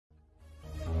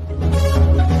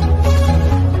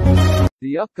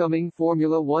The upcoming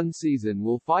Formula One season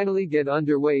will finally get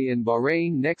underway in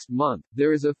Bahrain next month.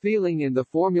 There is a feeling in the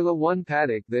Formula One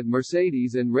paddock that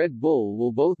Mercedes and Red Bull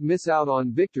will both miss out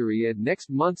on victory at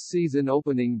next month's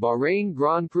season-opening Bahrain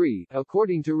Grand Prix,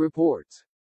 according to reports.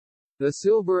 The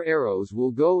Silver Arrows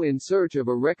will go in search of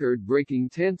a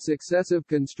record-breaking 10th successive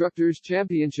Constructors'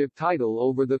 Championship title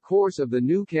over the course of the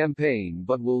new campaign,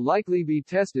 but will likely be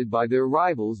tested by their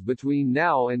rivals between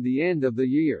now and the end of the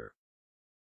year.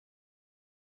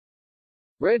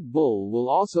 Red Bull will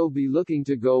also be looking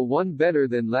to go one better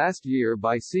than last year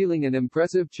by sealing an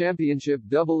impressive championship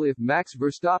double if Max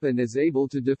Verstappen is able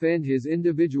to defend his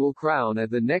individual crown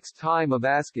at the next time of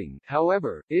asking.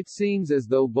 However, it seems as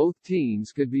though both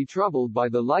teams could be troubled by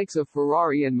the likes of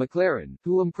Ferrari and McLaren,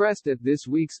 who impressed at this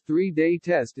week's three-day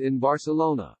test in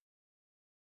Barcelona.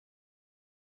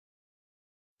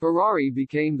 Ferrari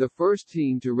became the first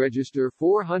team to register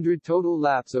 400 total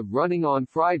laps of running on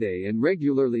Friday and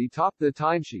regularly topped the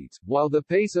timesheets, while the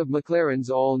pace of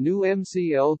McLaren's all-new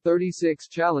MCL36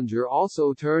 Challenger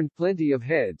also turned plenty of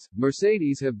heads.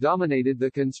 Mercedes have dominated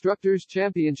the Constructors'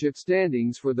 Championship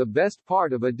standings for the best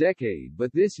part of a decade,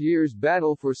 but this year's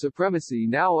battle for supremacy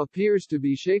now appears to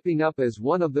be shaping up as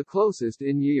one of the closest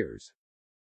in years.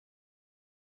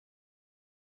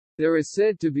 There is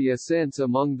said to be a sense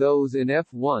among those in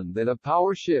F1 that a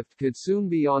power shift could soon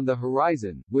be on the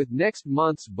horizon, with next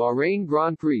month's Bahrain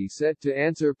Grand Prix set to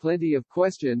answer plenty of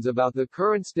questions about the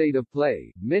current state of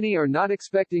play. Many are not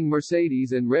expecting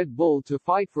Mercedes and Red Bull to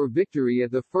fight for victory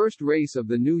at the first race of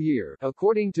the new year,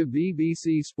 according to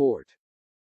BBC Sport.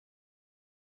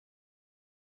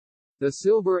 The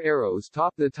Silver Arrows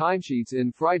topped the timesheets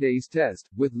in Friday's test,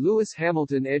 with Lewis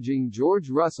Hamilton edging George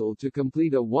Russell to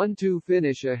complete a 1-2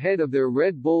 finish ahead of their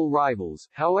Red Bull rivals.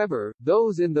 However,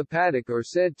 those in the paddock are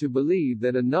said to believe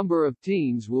that a number of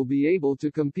teams will be able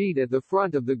to compete at the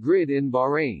front of the grid in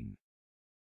Bahrain.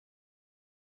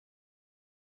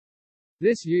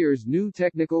 This year's new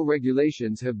technical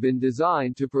regulations have been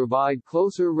designed to provide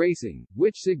closer racing,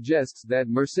 which suggests that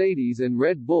Mercedes and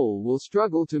Red Bull will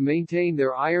struggle to maintain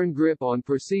their iron grip on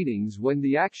proceedings when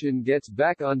the action gets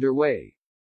back underway.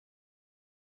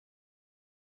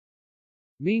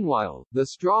 Meanwhile, the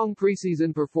strong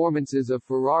preseason performances of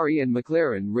Ferrari and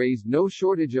McLaren raised no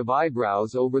shortage of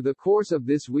eyebrows over the course of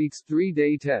this week's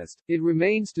three-day test. It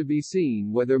remains to be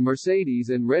seen whether Mercedes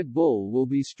and Red Bull will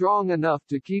be strong enough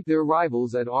to keep their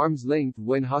rivals at arm's length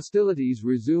when hostilities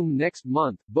resume next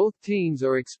month. Both teams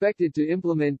are expected to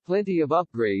implement plenty of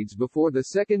upgrades before the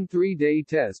second three-day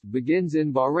test begins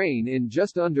in Bahrain in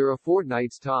just under a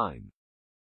fortnight's time.